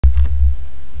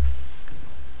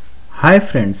Hi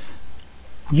friends,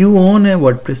 you own a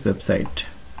WordPress website.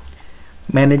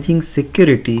 Managing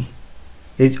security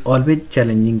is always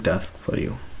challenging task for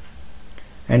you,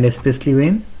 and especially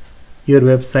when your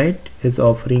website is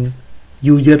offering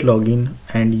user login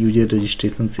and user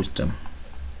registration system.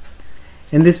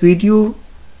 In this video,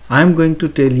 I am going to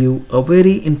tell you a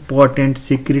very important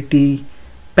security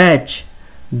patch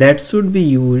that should be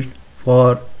used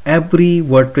for every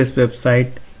WordPress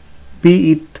website,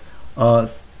 be it a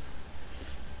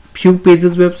few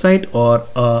pages website or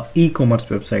a e-commerce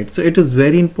website. So it is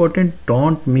very important.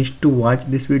 Don't miss to watch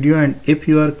this video, and if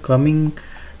you are coming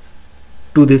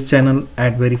to this channel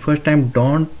at very first time,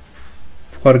 don't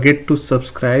forget to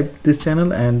subscribe this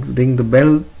channel and ring the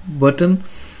bell button,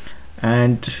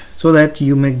 and so that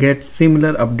you may get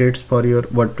similar updates for your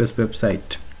WordPress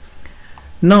website.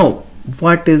 Now,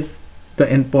 what is the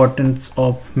importance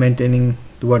of maintaining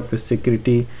the WordPress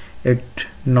security? It's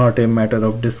not a matter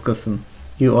of discussion.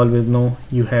 You always know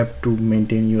you have to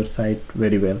maintain your site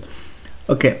very well.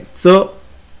 Okay, so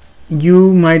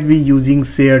you might be using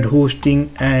shared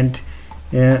hosting, and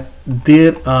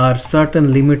there are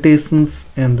certain limitations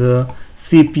in the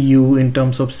CPU in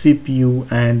terms of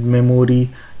CPU and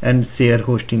memory and shared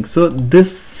hosting. So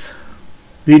this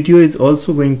video is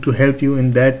also going to help you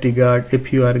in that regard.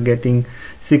 If you are getting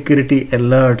security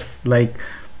alerts like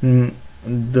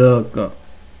the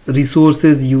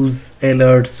resources use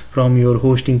alerts from your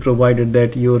hosting provider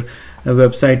that your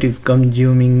website is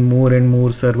consuming more and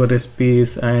more server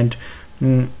space, and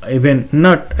even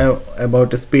not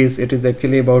about space, it is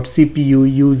actually about CPU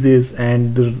uses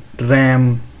and the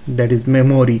RAM, that is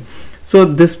memory. So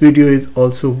this video is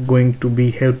also going to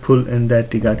be helpful in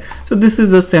that regard. So this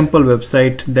is a sample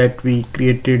website that we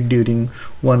created during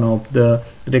one of the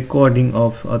recording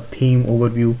of a theme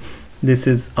overview. This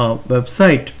is a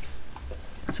website.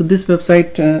 So this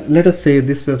website, let us say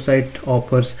this website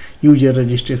offers user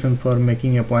registration for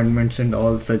making appointments and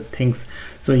all such things.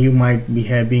 So you might be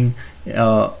having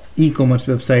e-commerce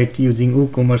website using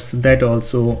WooCommerce that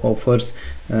also offers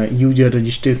user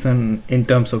registration in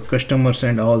terms of customers,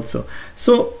 and also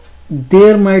so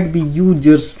there might be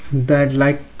users that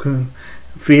like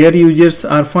fair users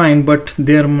are fine, but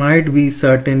there might be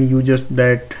certain users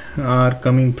that are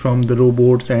coming from the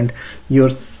robots, and your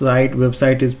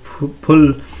website is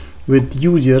full with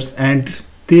users, and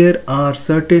there are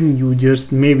certain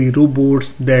users, maybe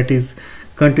robots, that is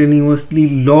continuously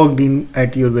logged in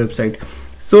at your website.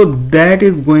 So that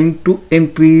is going to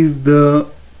increase the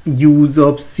use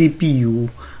of CPU,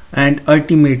 and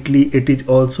ultimately it is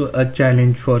also a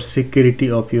challenge for security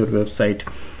of your website.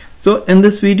 So in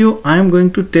this video I am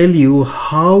going to tell you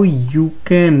how you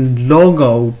can log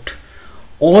out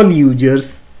all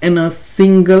users in a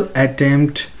single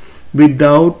attempt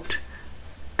without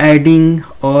adding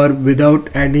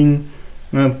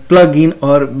plugin,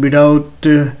 or without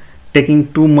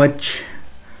taking too much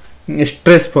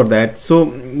stress for that.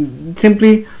 So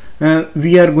simply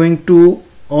we are going to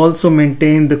also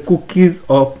maintain the cookies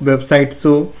of website.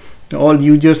 So all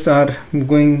users are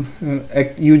going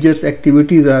users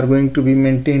activities are going to be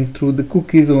maintained through the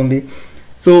cookies only.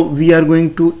 So we are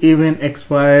going to even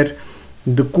expire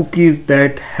the cookies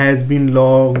that has been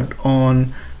logged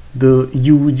on the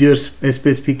users,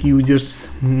 specific users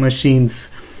machines.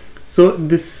 So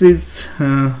this is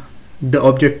the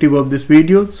objective of this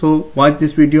video. So watch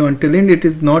this video until end. It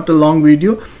is not a long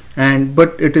video,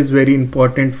 but it is very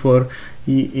important for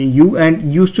you, and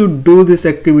you should do this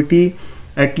activity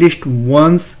at least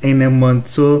once in a month.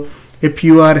 So if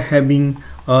you are having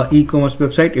a e-commerce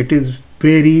website, it is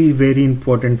very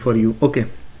important for you. Okay,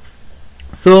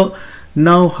 so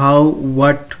now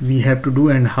what we have to do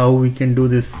and how we can do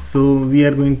this. So we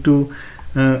are going to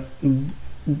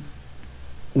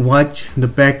watch the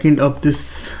back end of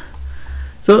this.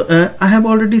 So I have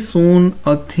already shown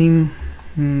a thing,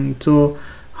 so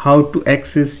how to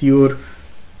access your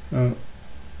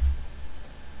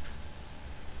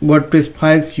WordPress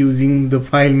files using the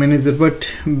file manager,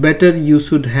 but better you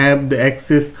should have the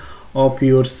access of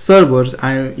your servers.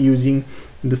 I am using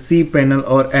the cPanel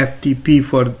or FTP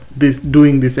for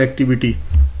doing this activity,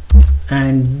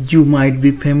 and you might be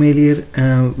familiar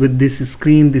with this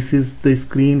screen. This is the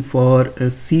screen for a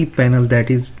cPanel,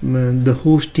 that is the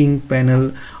hosting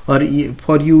panel, or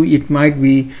for you it might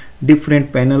be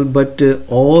different panel, but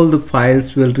all the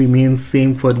files will remain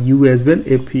same for you as well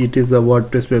if it is a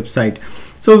WordPress website.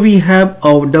 So we have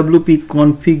our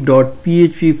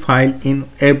wp-config.php file in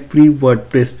every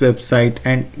WordPress website,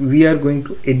 and we are going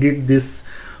to edit this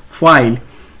file.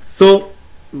 So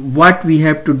what we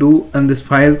have to do on this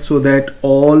file, so that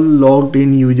all logged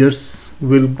in users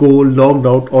will go logged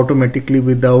out automatically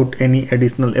without any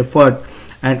additional effort,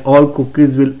 and all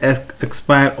cookies will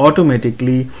expire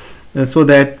automatically, so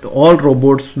that all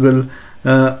robots will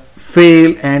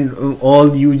fail, and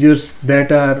all users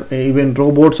that are even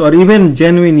robots or even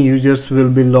genuine users will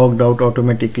be logged out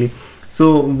automatically.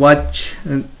 So watch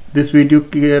this video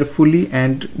carefully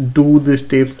and do the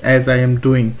steps as I am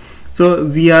doing. So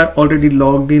we are already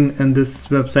logged in this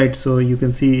website, so you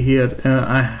can see here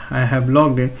I have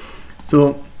logged in.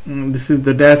 So this is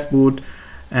the dashboard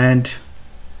and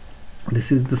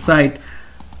this is the site,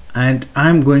 and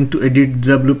I'm going to edit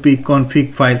WP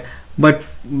config file. But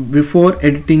before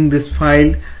editing this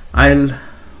file, I'll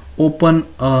open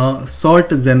a sort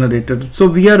generator. So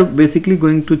we are basically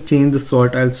going to change the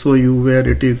sort. I'll show you where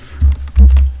it is.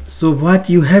 So what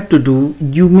you have to do,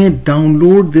 you may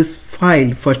download this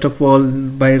file first of all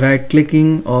by right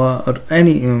clicking or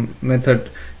any method.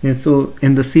 And so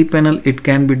in the cpanel it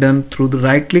can be done through the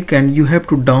right click, and you have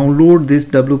to download this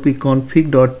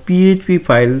wp-config.php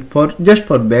file for just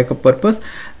for backup purpose.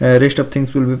 Rest of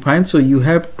things will be fine. So you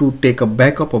have to take a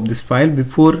backup of this file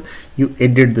before you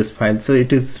edit this file. So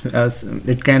it is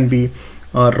it can be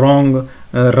a wrong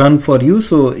run for you,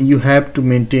 so you have to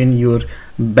maintain your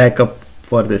backup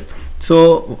for this.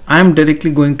 So I'm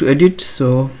directly going to edit.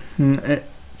 So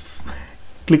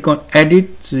click on edit,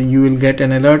 so you will get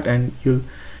an alert and you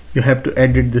have to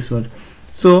edit this one.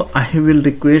 So I will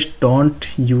request don't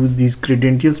use these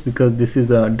credentials because this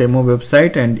is a demo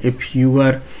website, and if you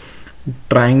are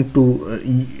trying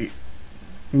to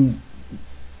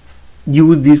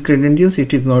use these credentials,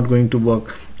 it is not going to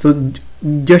work. So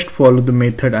just follow the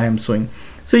method I am showing.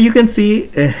 So you can see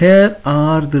here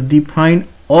are the defined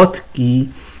auth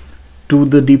key to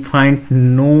the defined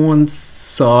known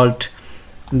salt.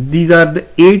 These are the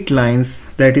 8 lines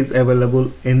that is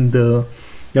available in the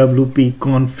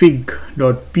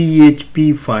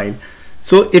wp-config.php file.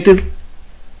 So it is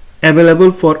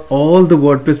available for all the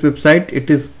WordPress website. It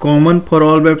is common for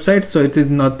all websites, so it is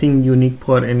nothing unique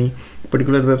for any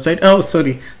particular website. Oh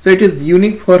sorry, so it is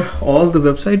unique for all the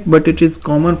website, but it is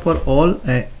common for all.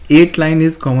 8 line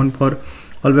is common for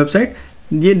all website.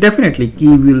 Yeah, definitely key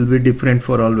will be different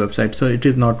for all websites, so it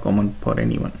is not common for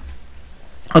anyone.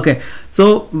 Okay,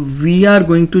 so we are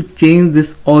going to change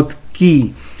this auth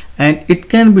key, and it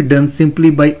can be done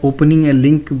simply by opening a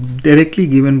link directly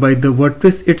given by the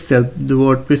WordPress itself, the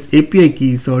WordPress API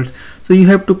key source. So you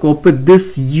have to copy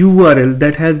this URL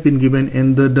that has been given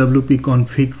in the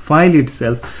wp-config file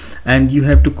itself, and you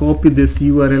have to copy this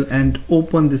URL and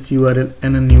open this URL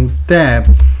in a new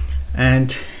tab,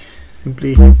 and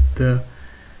simply hit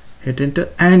enter,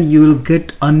 and you will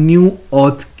get a new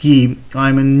auth key.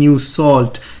 I'm a new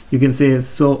salt, you can say,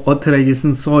 so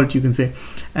authorization salt you can say,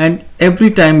 and every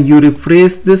time you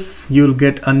refresh this you'll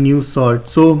get a new salt.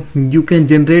 So you can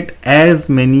generate as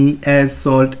many as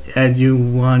salt as you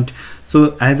want.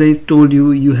 So as I told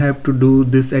you, you have to do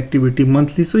this activity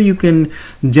monthly, so you can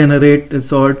generate a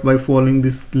salt by following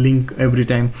this link every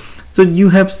time. So you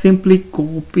have to simply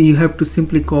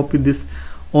copy this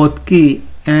auth key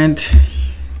and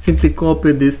simply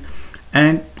copy this,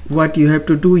 and what you have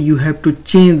to do, you have to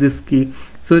change this key.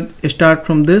 So start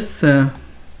from this, so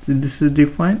this is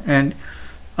defined and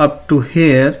up to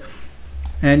here,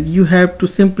 and you have to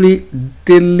simply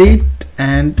delete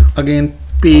and again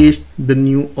paste the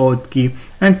new auth key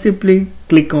and simply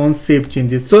click on save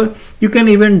changes. So you can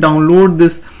even download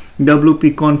this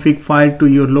wp-config file to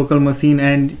your local machine,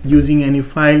 and using any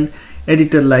file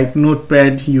editor like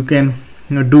Notepad you can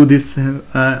do this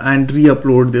and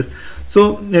re-upload this.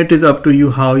 So it is up to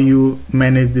you how you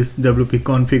manage this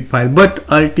wp-config file, but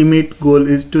ultimate goal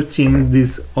is to change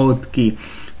this auth key.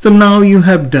 So now you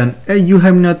have done, you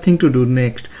have nothing to do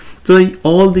next. So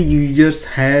all the users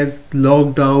has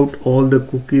logged out, all the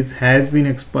cookies has been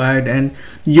expired, and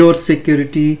your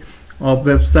security of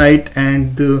website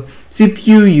and the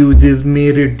CPU uses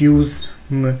may reduce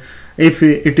if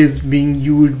it is being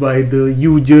used by the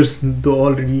users. The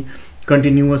already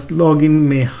continuous login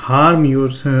may harm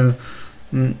your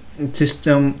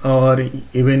system or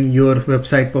even your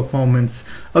website performance.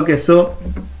 Okay, so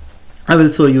I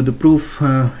will show you the proof.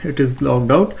 It is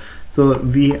logged out. So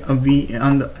in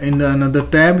the another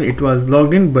tab it was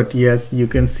logged in, but yes, you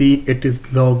can see it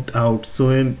is logged out. So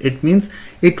it means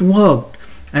it worked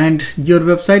and your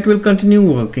website will continue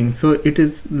working. So it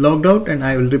is logged out, and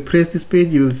I will refresh this page.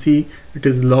 You will see it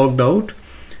is logged out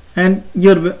and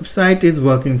your website is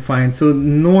working fine. So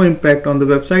no impact on the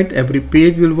website, every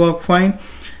page will work fine,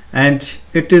 and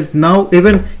it is now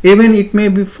even it may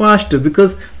be faster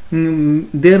because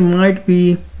there might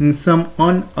be some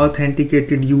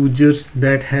unauthenticated users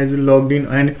that has logged in,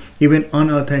 and even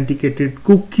unauthenticated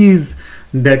cookies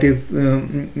that is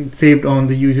saved on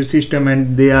the user system,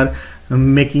 and they are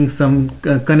making some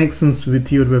connections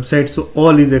with your website. So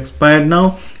all is expired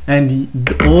now, and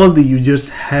all the users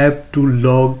have to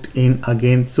log in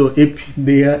again. So if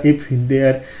they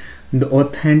are the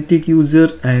authentic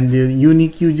user and the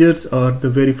unique users or the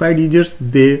verified users,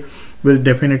 they will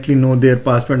definitely know their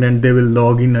password and they will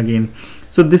log in again.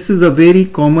 So this is a very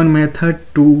common method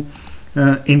to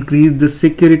increase the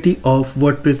security of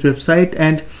WordPress website,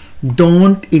 and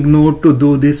don't ignore to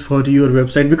do this for your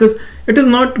website, because it is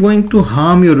not going to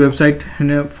harm your website,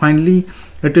 and finally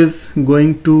it is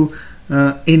going to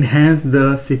enhance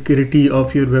the security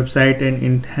of your website and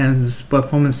enhance the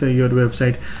performance of your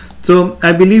website. So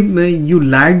I believe you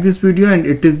liked this video, and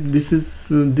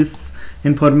this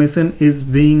information is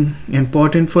being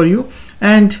important for you.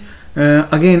 And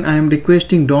again, I am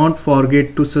requesting, don't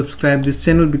forget to subscribe this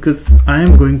channel, because I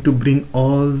am going to bring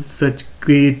all such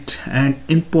great and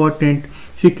important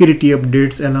security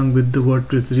updates along with the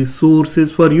WordPress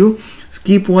resources for you. So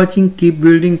keep watching, keep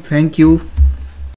building. Thank you.